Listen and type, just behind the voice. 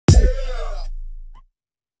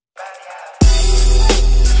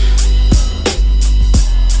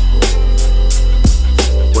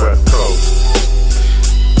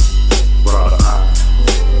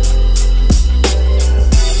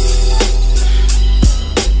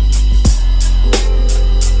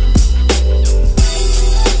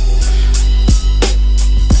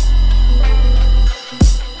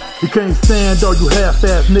can't stand all you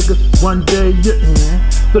half-ass niggas. One day you're in,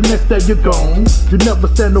 the next day you're gone. You never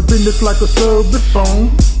stand no business like a service phone.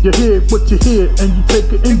 You hear what you hear and you take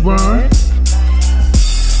it and run.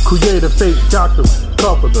 Create a fake doctor,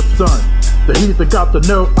 cover the sun. The heathen got the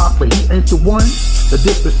nerve out, but he ain't the one. The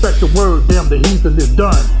disrespect the word, damn the heathen is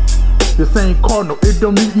done. This ain't Cardinal, it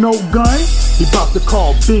don't need no gun. He bout to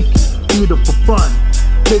call Binky, eat her for fun.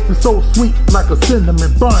 Tasting so sweet like a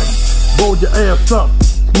cinnamon bun. Roll your ass up,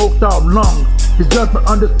 smoked out lungs. His judgment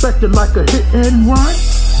unexpected like a hit and run.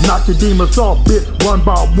 Knock your demons off, bitch, one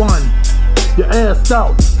by one. Your ass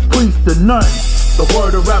out, priest to none. The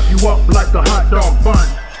word will wrap you up like a hot dog bun.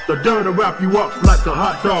 The dirt will wrap you up like a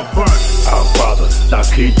hot dog bun. Our Father, thy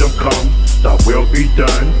kingdom come, thy will be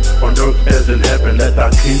done, on earth as in heaven, let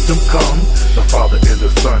thy kingdom come. The Father and the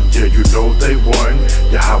Son, yeah, you know they won.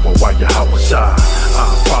 Yahweh, why Yahweh Shai.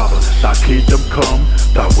 Our Father, thy kingdom come,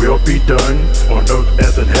 thy will be done, on earth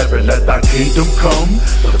as in heaven, let thy kingdom come.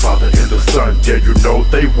 The Father and the Son, yeah, you know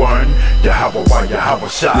they won. Yahweh, why Yahweh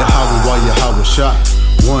Shai. Yahweh, why Yahweh Shai.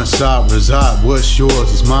 One side reside, what's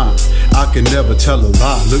yours is mine. I can never tell a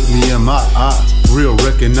lie, look me in my eyes. Real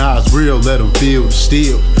recognize, real let them feel the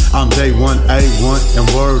steel. I'm day one, A1,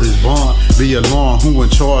 and word is born. Be alarmed, who in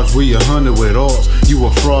charge, we 100 with ours. You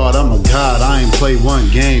a fraud, I'm a god, I ain't play one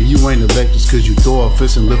game. You ain't elected cause you throw a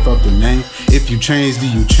fist and lift up the name. If you change, do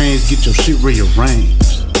you change, get your shit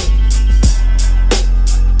rearranged.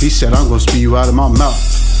 He said I'm gonna spew you out of my mouth.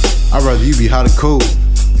 I'd rather you be hot or cold,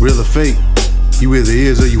 real or fake. You either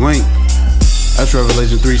is or you ain't. That's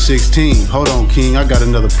Revelation 3:16. Hold on, King, I got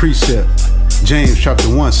another precept. James chapter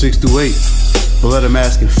 1, 6-8. But let him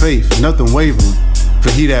ask in faith, nothing wavering. For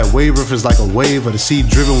he that wavereth is like a wave of the sea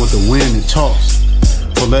driven with the wind and tossed.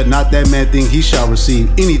 For let not that man think he shall receive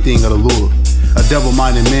anything of the Lord. A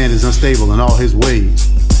double-minded man is unstable in all his ways.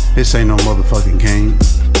 This ain't no motherfucking game.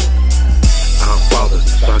 Our Father,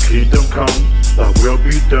 thy kingdom come, thy will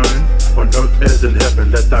be done, on earth as in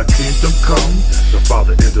heaven, let thy kingdom come. The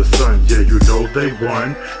Father and the Son, yeah, you know they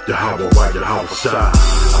won. Yahweh, why Yahweh Shai.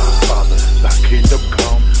 Our Father, thy kingdom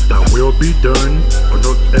come, thy will be done, on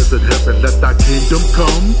earth as in heaven, let thy kingdom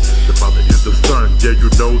come. The Father and the Son, yeah,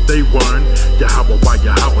 you know they won. Yahweh, why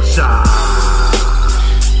Yahweh Shai.